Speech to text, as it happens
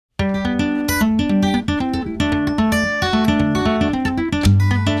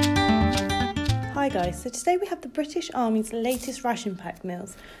guys, so today we have the British Army's latest ration pack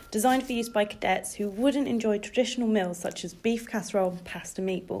meals, designed for use by cadets who wouldn't enjoy traditional meals such as beef casserole and pasta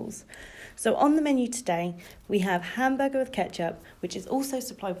meatballs. So on the menu today, we have hamburger with ketchup, which is also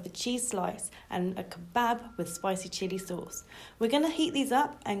supplied with a cheese slice, and a kebab with spicy chilli sauce. We're going to heat these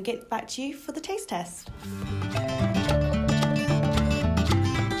up and get back to you for the taste test.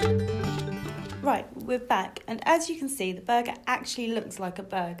 Right, we're back, and as you can see, the burger actually looks like a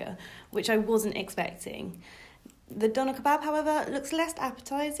burger, which I wasn't expecting. The doner kebab, however, looks less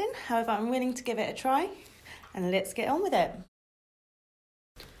appetising. However, I'm willing to give it a try, and let's get on with it.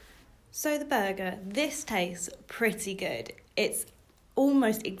 So the burger, this tastes pretty good. It's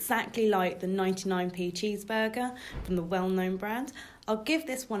almost exactly like the 99p cheeseburger from the well-known brand. I'll give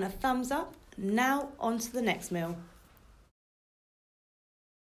this one a thumbs up. Now on to the next meal.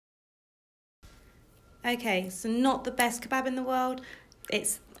 Okay, so not the best kebab in the world.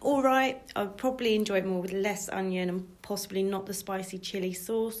 It's alright. I would probably enjoy it more with less onion and possibly not the spicy chilli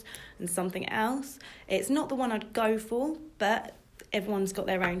sauce and something else. It's not the one I'd go for, but everyone's got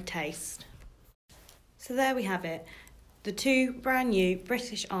their own taste. So there we have it. The two brand new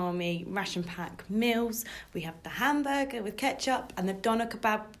British Army ration pack meals. We have the hamburger with ketchup and the doner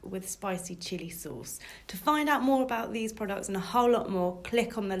kebab with spicy chilli sauce. To find out more about these products and a whole lot more,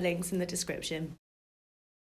 click on the links in the description.